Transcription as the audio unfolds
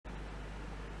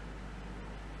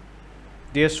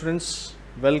Dear students,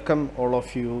 welcome all of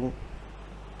you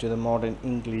to the modern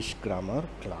English grammar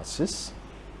classes.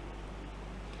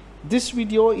 This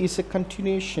video is a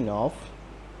continuation of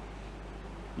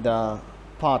the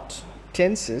part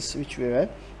tenses which we were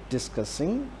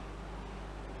discussing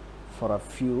for a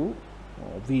few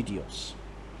videos.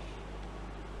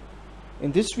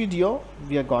 In this video,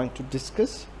 we are going to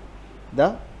discuss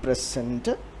the present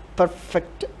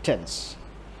perfect tense.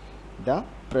 The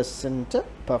present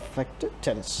perfect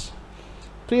tense.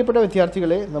 പ്രിയപ്പെട്ട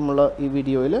വിദ്യാർത്ഥികളെ, നമ്മൾ ഈ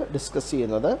വീഡിയോയിൽ discuss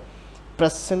ചെയ്യുന്നത്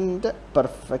present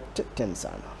perfect tense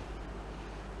ആണ്.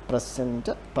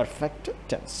 Present perfect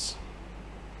tense.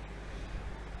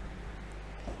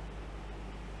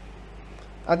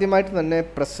 ആദ്യമായിട്ട് തന്നെ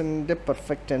present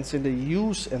perfect ടെൻസിൻ്റെ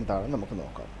use എന്താണെന്ന് നമുക്ക്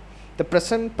നോക്കാം. The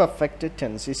present perfect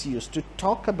tense is used to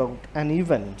talk about an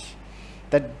event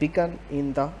that began in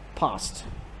the past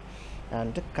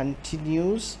and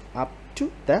continues up to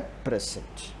the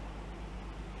present.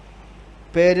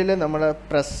 പേരിൽ നമ്മൾ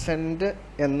present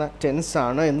എന്ന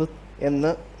ടെൻസാണ്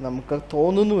എന്ന് നമുക്ക്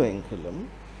തോന്നുന്നുവെങ്കിലും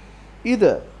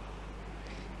ഇത്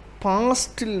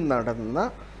പാസ്റ്റിൽ നടന്ന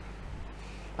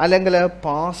അല്ലെങ്കിൽ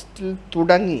പാസ്റ്റിൽ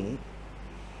തുടങ്ങി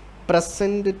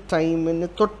പ്രസൻറ്റ് ടൈമിന്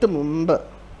തൊട്ട് മുമ്പ്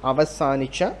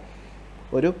അവസാനിച്ച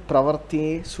ഒരു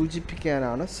പ്രവൃത്തിയെ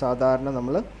സൂചിപ്പിക്കാനാണ് സാധാരണ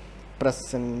നമ്മൾ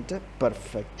പ്രസൻറ്റ്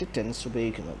പെർഫെക്റ്റ് ടെൻസ്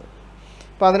ഉപയോഗിക്കുന്നത്.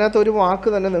 അപ്പോൾ അതിനകത്ത് ഒരു വാക്ക്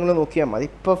തന്നെ നിങ്ങൾ നോക്കിയാൽ മതി,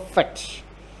 perfect.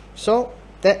 So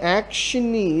the action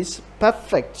is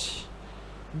perfect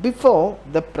before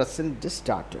the present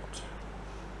started.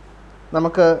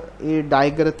 നമുക്ക് ഈ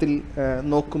ഡയഗ്രത്തിൽ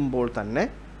നോക്കുമ്പോൾ തന്നെ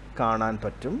കാണാൻ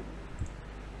പറ്റും.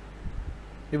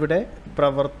 ഇവിടെ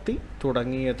പ്രവൃത്തി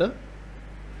തുടങ്ങിയത്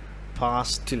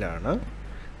പാസ്റ്റിലാണ്.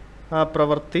 ആ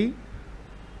പ്രവൃത്തി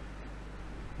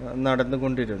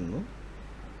നടന്നുകൊണ്ടിരുന്നു.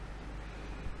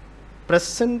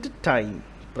 പ്രസൻറ്റ് ടൈം,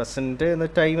 പ്രസൻറ്റ് എന്ന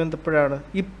ടൈം എന്തപ്പോഴാണ്?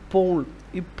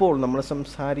 ഇപ്പോൾ നമ്മൾ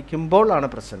സംസാരിക്കുമ്പോഴാണ്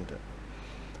പ്രസൻറ്റ്.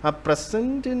 ആ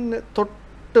പ്രസൻറ്റിന്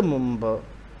തൊട്ട് മുമ്പ്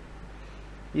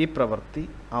ഈ പ്രവൃത്തി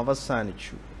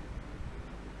അവസാനിച്ചു.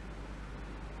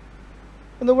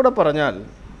 എന്നുകൂടെ പറഞ്ഞാൽ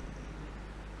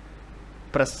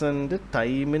പ്രസൻറ്റ്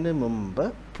ടൈമിന് മുമ്പ്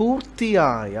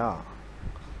പൂർത്തിയായ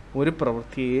ഒരു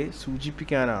പ്രവൃത്തിയെ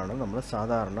സൂചിപ്പിക്കാനാണ് നമ്മൾ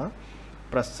സാധാരണ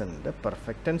പ്രസൻറ്റ്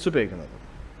പെർഫെക്റ്റ് ടെൻസ് ഉപയോഗിക്കുന്നത്.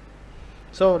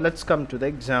 So let's come to the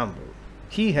example.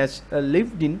 He has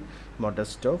lived in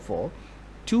മൊഡസ്റ്റോ four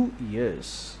 2 years.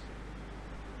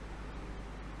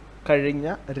 കഴിഞ്ഞ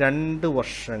 2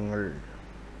 വർഷങ്ങൾ.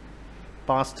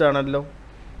 പാസ്റ്റ് ആണല്ലോ.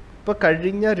 ഇപ്പോൾ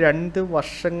കഴിഞ്ഞ 2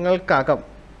 വർഷങ്ങൾക്കകം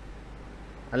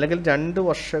അല്ലെങ്കിൽ 2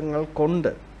 വർഷങ്ങൾ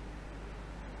കൊണ്ട്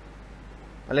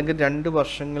അല്ലെങ്കിൽ 2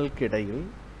 വർഷങ്ങൾക്കിടയിൽ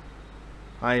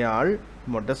അയാൾ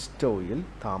മൊഡസ്റ്റോയിൽ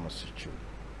താമസിച്ചു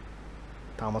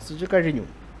കഴിഞ്ഞു.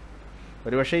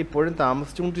 ഒരുപക്ഷെ ഇപ്പോഴും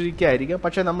താമസിച്ചുകൊണ്ടിരിക്കുകയായിരിക്കാം,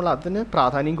 പക്ഷേ നമ്മൾ അതിന്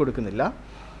പ്രാധാന്യം കൊടുക്കുന്നില്ല.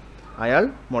 അയാൾ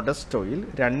മൊഡസ്റ്റോയിൽ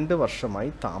 2 വർഷമായി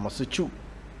താമസിച്ചു.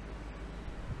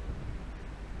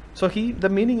 So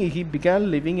the meaning is he began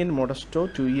living in Modesto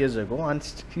 2 years ago and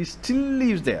he still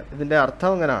lives there. ഇതിൻ്റെ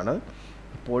അർത്ഥം എങ്ങനെയാണ്?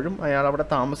 ഇപ്പോഴും അയാൾ അവിടെ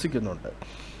താമസിക്കുന്നുണ്ട്.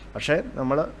 പക്ഷേ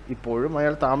നമ്മൾ ഇപ്പോഴും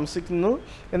അയാൾ താമസിക്കുന്നു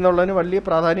എന്നുള്ളതിന് വലിയ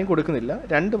പ്രാധാന്യം കൊടുക്കുന്നില്ല.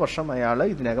 2 വർഷം അയാൾ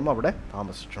ഇതിനകം അവിടെ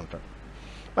താമസിച്ചിട്ടുണ്ട്.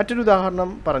 മറ്റൊരു ഉദാഹരണം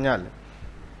പറഞ്ഞാൽ,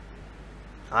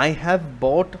 I have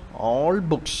bought all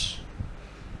books.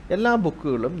 എല്ലാ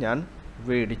ബുക്കുകളും ഞാൻ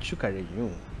മേടിച്ചു കഴിഞ്ഞു.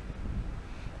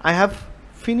 I have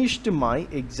finished my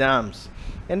exams.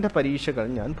 എൻ്റെ പരീക്ഷകൾ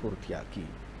ഞാൻ പൂർത്തിയാക്കി.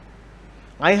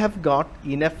 ഐ ഹാവ് ഗോട്ട്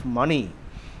ഇനഫ് മണി.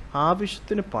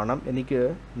 ആവശ്യത്തിന് പണം എനിക്ക്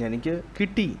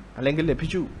കിട്ടി അല്ലെങ്കിൽ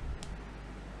ലഭിച്ചു.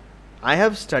 I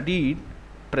have studied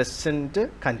present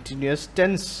continuous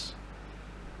tense.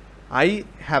 I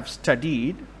have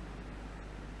studied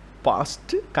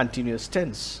past continuous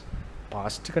tense.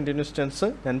 Past continuous tense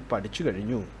ഞാൻ പഠിച്ചു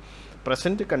കഴിഞ്ഞു.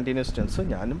 പ്രസൻറ്റ് കണ്ടിന്യൂസ് ടെൻസ്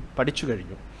ഞാനും പഠിച്ചു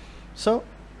കഴിഞ്ഞു. So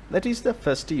that is the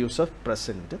first use of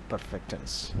present perfect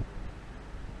tense.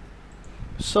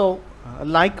 So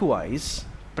likewise,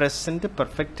 present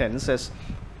perfect tense has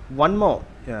one more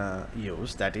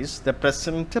use, that is the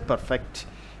present perfect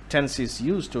tense is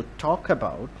used to talk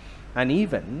about an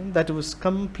event that was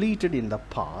completed in the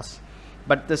past,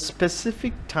 but the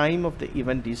specific time of the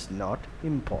event is not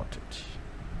important.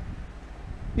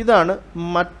 ഇതാണ്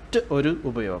മറ്റ് ഒരു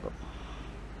ഉപയോഗം.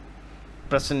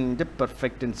 Present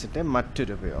perfect ടെൻസിൻ്റെ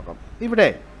മറ്റൊരു ഉപയോഗം. ഇവിടെ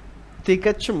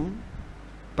തികച്ചും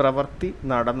പ്രവൃത്തി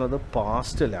നടന്നത്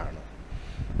പാസ്റ്റിലാണ്.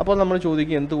 അപ്പോൾ നമ്മൾ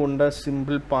ചോദിക്കും, എന്തുകൊണ്ട്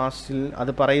സിമ്പിൾ പാസ്റ്റിൽ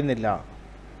അത് പറയുന്നില്ല?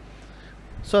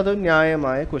 സോ അത്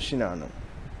ന്യായമായ ക്വസ്റ്റ്യനാണ്.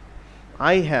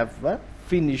 I have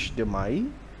finished my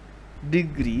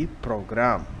degree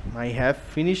programme. I have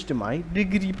finished my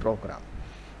degree programme.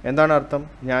 എന്താണ് അർത്ഥം?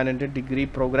 ഞാൻ എൻ്റെ ഡിഗ്രി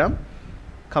പ്രോഗ്രാം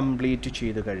കംപ്ലീറ്റ്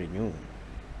ചെയ്ത് കഴിഞ്ഞു.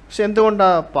 പക്ഷെ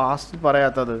എന്തുകൊണ്ടാണ് പാസ്റ്റിൽ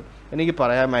പറയാത്തത്? എനിക്ക്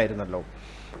പറയാമായിരുന്നല്ലോ.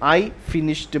 I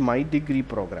finished my degree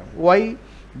programme. Why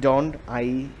don't I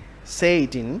say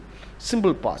it in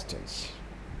simple past tense?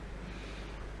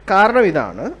 കാരണം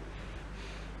ഇതാണ്,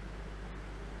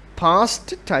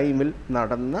 പാസ്റ്റ് ടൈമിൽ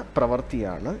നടന്ന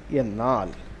പ്രവൃത്തിയാണ്, എന്നാൽ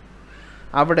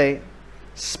അവിടെ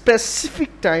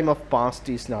specific time of past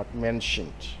is not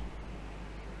mentioned.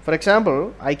 For example,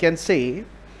 I can say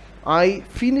I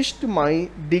finished my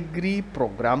degree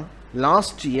program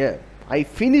last year. I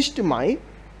finished my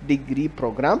degree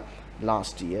program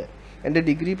last year. എൻ്റെ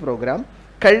degree programme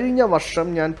കഴിഞ്ഞ വർഷം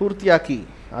ഞാൻ പൂർത്തിയാക്കി.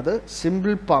 അത്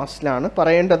സിമ്പിൾ പാസ്റ്റിലാണ്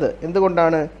പറയേണ്ടത്.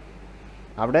 എന്തുകൊണ്ടാണ്?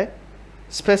 അവിടെ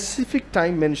സ്പെസിഫിക്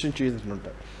ടൈം മെൻഷൻ ചെയ്തിട്ടുണ്ട്,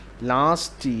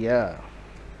 last year.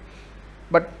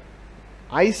 But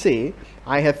I say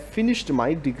I have finished my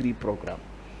degree program.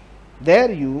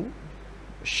 There you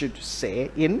should say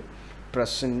in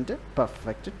present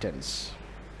perfect tense.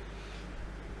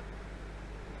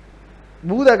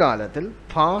 ഭൂതകാലത്തിൽ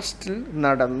പാസ്റ്റിൽ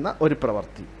നടന്ന ഒരു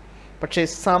പ്രവൃത്തി, പക്ഷേ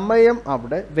സമയം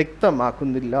അവിടെ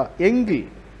വ്യക്തമാക്കുന്നില്ല എങ്കിൽ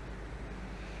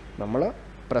നമ്മൾ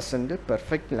പ്രസൻറ്റ്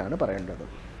പെർഫെക്റ്റിലാണ് പറയേണ്ടത്.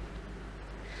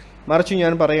 മറിച്ച്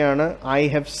ഞാൻ പറയാണ്, I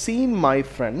have seen my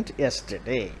friend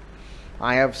yesterday.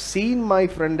 I have seen my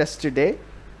friend yesterday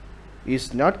is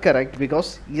not correct, because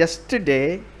yesterday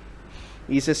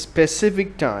is a specific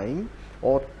time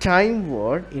or time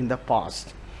word in the past.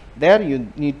 There you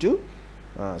need to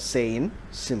say in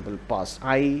simple past.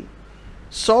 I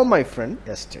saw my friend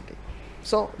yesterday.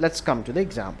 So let's come to the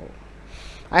example.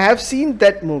 I have seen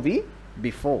that movie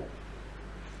before.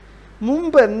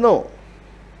 മുമ്പ് എന്നോ,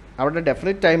 അവിടെ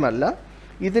definite time അല്ല,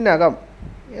 ഇതിനകം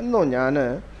എന്നോ ഞാൻ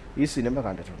ഈ cinema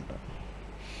കണ്ടിട്ടുണ്ട്.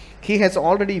 He has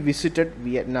already visited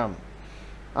Vietnam.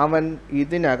 അവൻ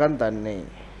ഇതിനകം തന്നെ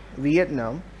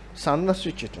Vietnam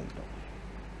സന്ദർശിച്ചിട്ടുണ്ട്.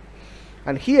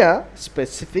 And here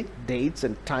specific dates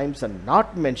and times are not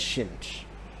mentioned.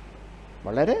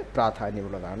 വളരെ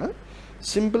പ്രാധാന്യമുള്ളതാണ്.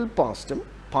 സിമ്പിൾ പാസ്റ്റും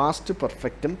പാസ്റ്റ്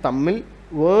പെർഫെക്റ്റും തമ്മിൽ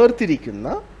വേർതിരിക്കുന്ന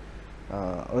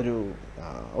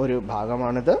ഒരു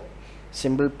ഭാഗമാണിത്.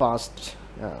 Simple past,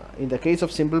 in the case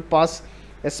of simple past,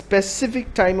 a specific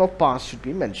time of past should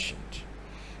be mentioned.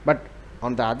 But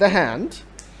on the other hand,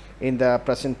 in the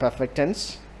present perfect tense,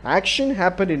 action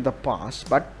happened in the past,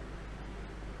 but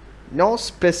no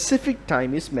specific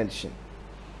time is mentioned.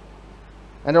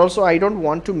 And also I don't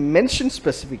want to mention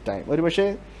specific time. ഒരു പക്ഷേ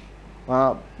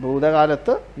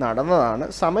ഭൂതകാലത്ത് നടന്നതാണ്,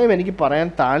 സമയം എനിക്ക് പറയാൻ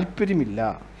താല്പര്യമില്ല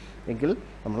എങ്കിൽ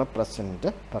നമ്മൾ present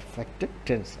perfect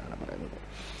ടെൻസാണ് പറയുന്നത്.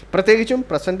 പ്രത്യേകിച്ചും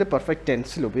പ്രസൻറ്റ് പെർഫെക്റ്റ്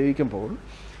ടെൻസിൽ ഉപയോഗിക്കുമ്പോൾ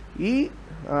ഈ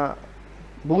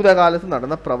ഭൂതകാലത്ത്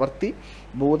നടന്ന പ്രവൃത്തി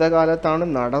ഭൂതകാലത്താണ്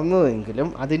നടന്നതെങ്കിലും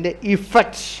അതിൻ്റെ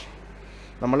ഇഫക്റ്റ്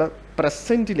നമ്മൾ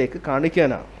പ്രസൻറ്റിലേക്ക്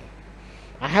കാണിക്കാനാണ്.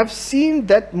 I have seen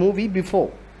that movie before.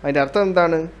 അതിൻ്റെ അർത്ഥം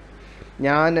എന്താണ്?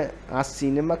 ഞാൻ ആ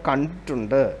സിനിമ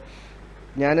കണ്ടിട്ടുണ്ട്,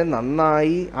 ഞാൻ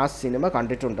നന്നായി ആ സിനിമ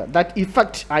കണ്ടിട്ടുണ്ട്. That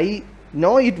effect I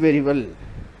know it very well.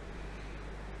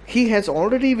 He has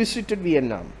already visited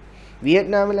Vietnam.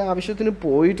 വിയറ്റ്നാമിലെ ആവശ്യത്തിന്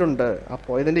പോയിട്ടുണ്ട്. ആ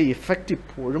പോയതിൻ്റെ ഇഫക്റ്റ്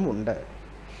ഇപ്പോഴും ഉണ്ട്.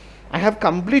 I have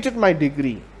completed my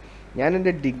degree. ഞാൻ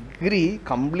എൻ്റെ ഡിഗ്രി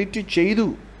കംപ്ലീറ്റ് ചെയ്തു.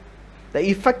 The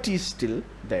effect is still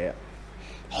there.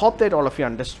 Hope that all of you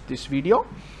understood this video.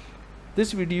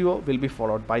 This video will be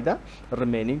followed by the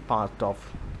remaining part of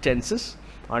tenses.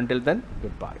 Until then,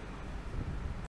 goodbye.